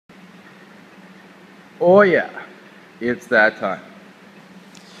Oh yeah, it's that time.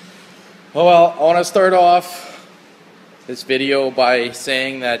 Oh well, I want to start off this video by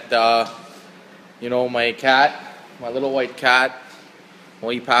saying that, you know, my cat, my little white cat, well,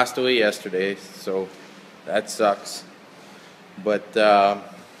 he passed away yesterday, so that sucks. But, so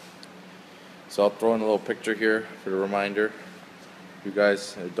I'll throw in a little picture here for the reminder. You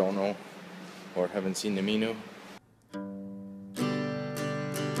guys don't know or haven't seen the Minu.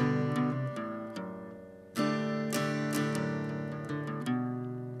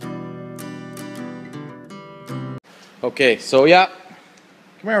 Okay, so yeah,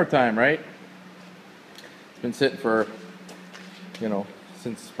 Camaro time, right? It's been sitting for, you know,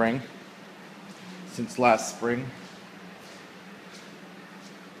 since spring, since last spring,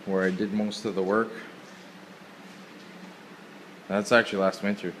 where I did most of the work. That's actually last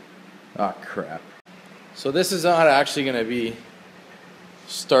winter. Ah, crap. So this is not actually going to be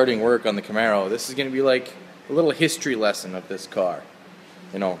starting work on the Camaro. This is going to be like a little history lesson of this car.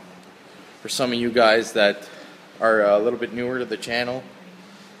 You know, for some of you guys that are a little bit newer to the channel,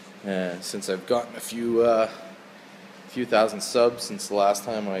 since I've gotten a few thousand subs since the last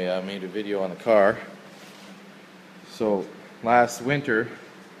time I made a video on the car. So last winter,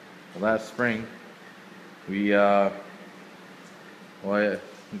 last spring, we well, I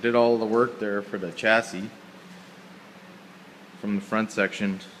did all the work there for the chassis, from the front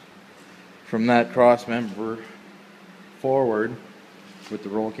section, from that cross member forward with the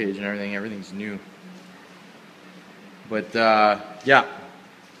roll cage and everything. Everything's new. But yeah,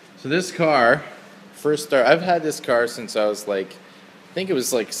 so this car first started. I've had this car since I was like, I think it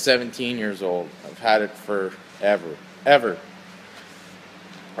was like 17 years old. I've had it for ever.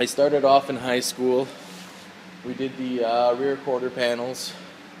 I started off in high school. We did the rear quarter panels.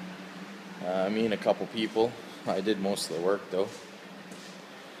 Me and a couple people. I did most of the work though.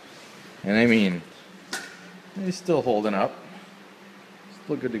 And I mean, it's still holding up.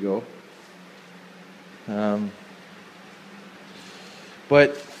 Still good to go.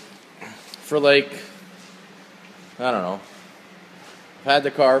 But for like, I don't know, I've had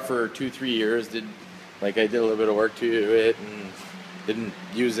the car for 2-3 years. I did a little bit of work to it and didn't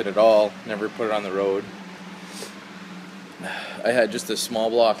use it at all. Never put it on the road. I had just a small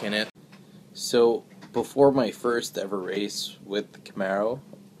block in it. So before my first ever race with the Camaro,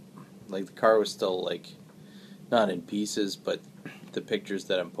 like the car was still like not in pieces, but the pictures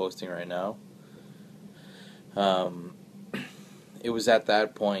that I'm posting right now, it was at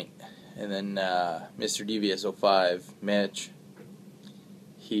that point. And then Mr. DVS05, Mitch,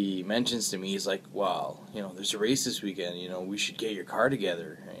 he mentions to me, he's like, "Wow, you know, there's a race this weekend, you know, we should get your car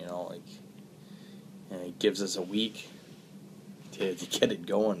together," you know, like, and he gives us a week to get it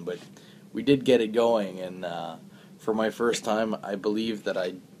going. But we did get it going, and for my first time, I believe that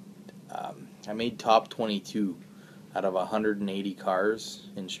I made top 22 out of 180 cars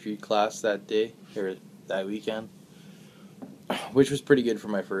in street class that day, or that weekend, which was pretty good for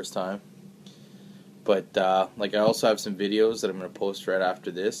my first time. But like, I also have some videos that I'm going to post right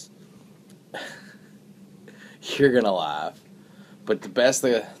after this. You're gonna laugh, but the best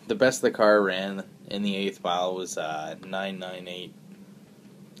the car ran in the 8th mile was 9.98.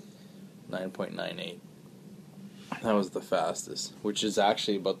 That was the fastest, which is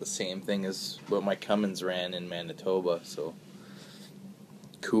actually about the same thing as what my Cummins ran in Manitoba. So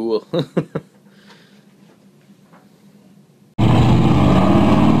cool.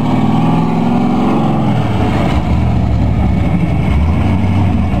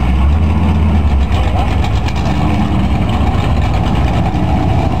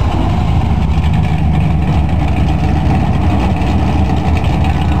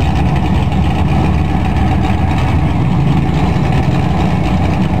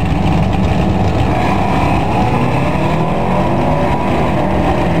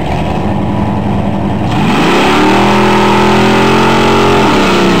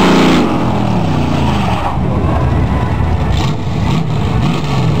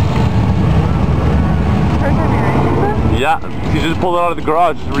 Yeah, he just pulled it out of the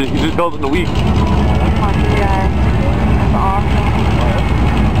garage. He just built it in a week. That's awesome.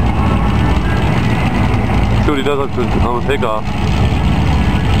 See what he does on the takeoff.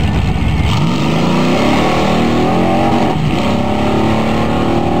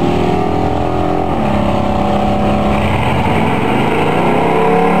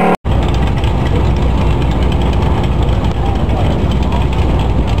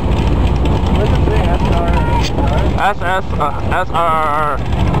 SR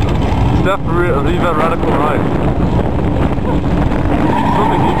Steph Riva Radical Ride.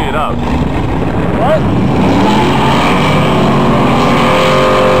 Something he made up. What?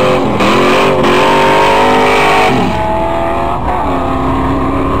 100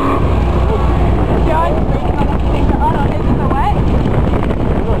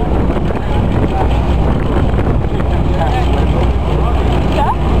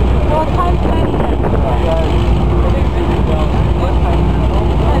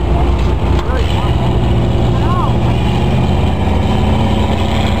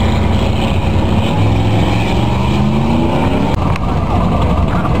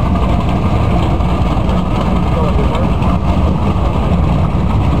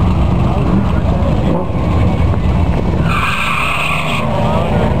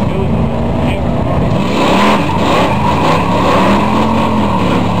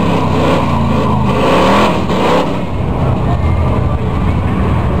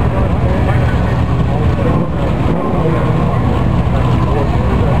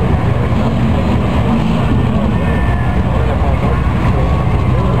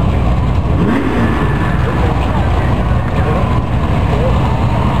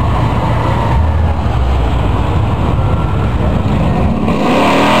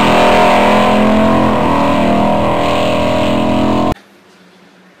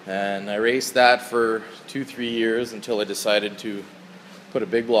 raced that for 2-3 years until I decided to put a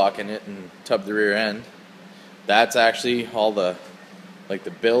big block in it and tub the rear end. That's actually all the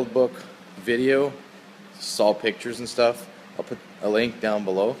build book video, saw pictures and stuff. I'll put a link down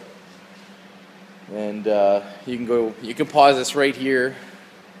below, and you can pause this right here,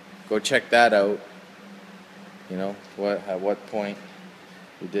 go check that out. You know at what point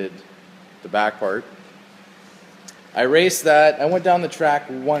we did the back part. I raced that. I went down the track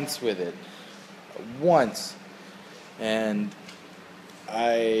once with it, and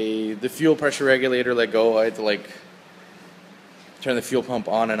the fuel pressure regulator let go. I had to turn the fuel pump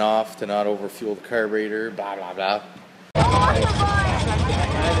on and off to not overfuel the carburetor, blah blah blah.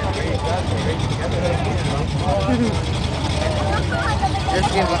 This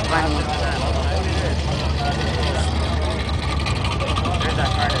game was funny.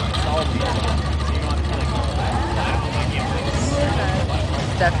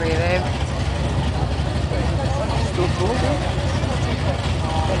 Stuff for you, babe.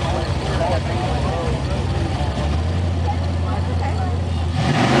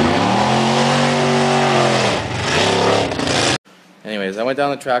 Anyways, I went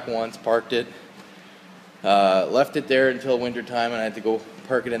down the track once, parked it, left it there until winter time, and I had to go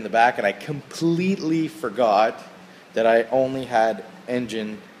park it in the back, and I completely forgot that I only had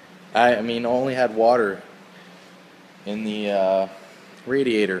only had water in the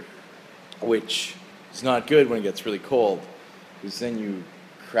radiator, which is not good when it gets really cold, because then you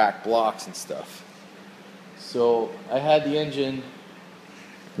crack blocks and stuff. So I had the engine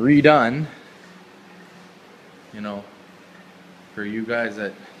redone, for you guys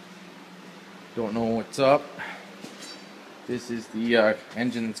that don't know what's up. This is the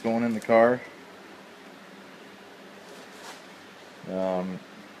engine that's going in the car. Yeah,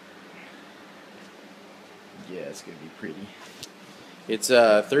 it's gonna be pretty. It's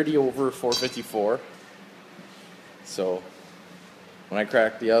 30 over 454. So when I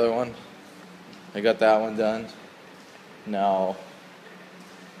cracked the other one, I got that one done. Now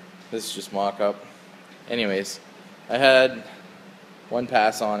this is just mock-up. Anyways, I had one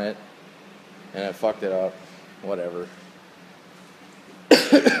pass on it and I fucked it up. Whatever.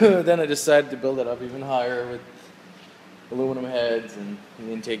 Then I decided to build it up even higher with aluminum heads, and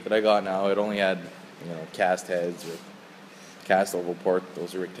the intake that I got now, it only had cast heads with cast oval port.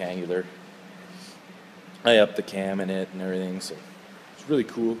 Those are rectangular. I upped the cam in it and everything, so it's really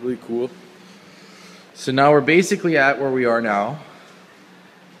cool, really cool. So now we're basically at where we are now,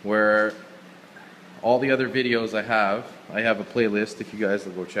 where all the other videos I have a playlist if you guys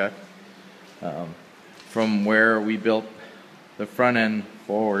will go check, from where we built the front end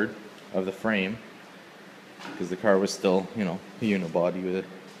forward of the frame, because the car was still, a unibody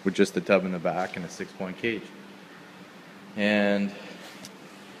with just the tub in the back and a 6-point cage. And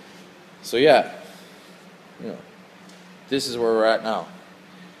so yeah, this is where we're at now.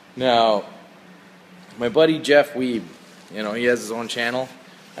 Now, my buddy Jeff Weeb, he has his own channel.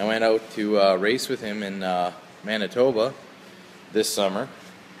 I went out to race with him in Manitoba this summer,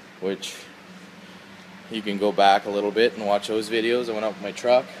 which you can go back a little bit and watch those videos. I went out with my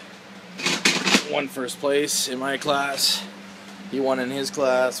truck, won first place in my class. He won in his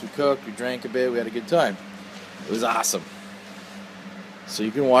class. We cooked, we drank a bit, we had a good time. It was awesome. So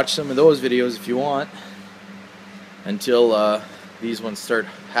you can watch some of those videos if you want until these ones start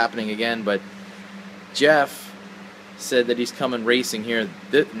happening again. But Jeff said that he's coming racing here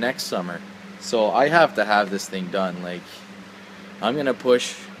next summer, so I have to have this thing done. I'm gonna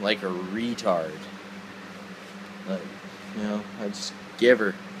push like a retard. I just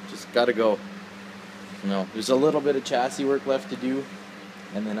gotta go. There's a little bit of chassis work left to do,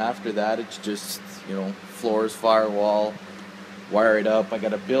 and then after that it's just floors, firewall, wire it up. I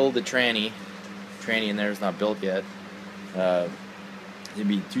gotta build the tranny in there is not built yet. It'd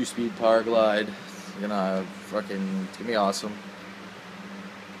be 2-speed power glide. It's gonna be awesome.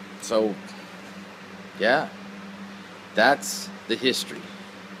 So yeah, that's the history.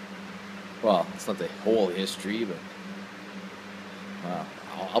 Well, it's not the whole history, but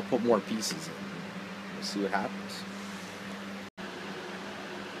I'll put more pieces in. We'll see what happens.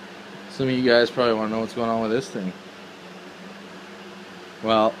 Some of you guys probably want to know what's going on with this thing.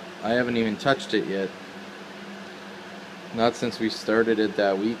 Well, I haven't even touched it yet. Not since we started it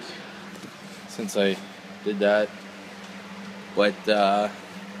that week, since I did that. But to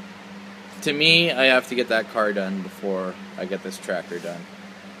me, I have to get that car done before I get this tractor done.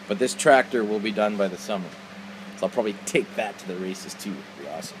 But this tractor will be done by the summer, so I'll probably take that to the races too. It'll be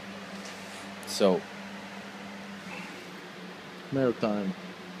awesome. So, Camaro time.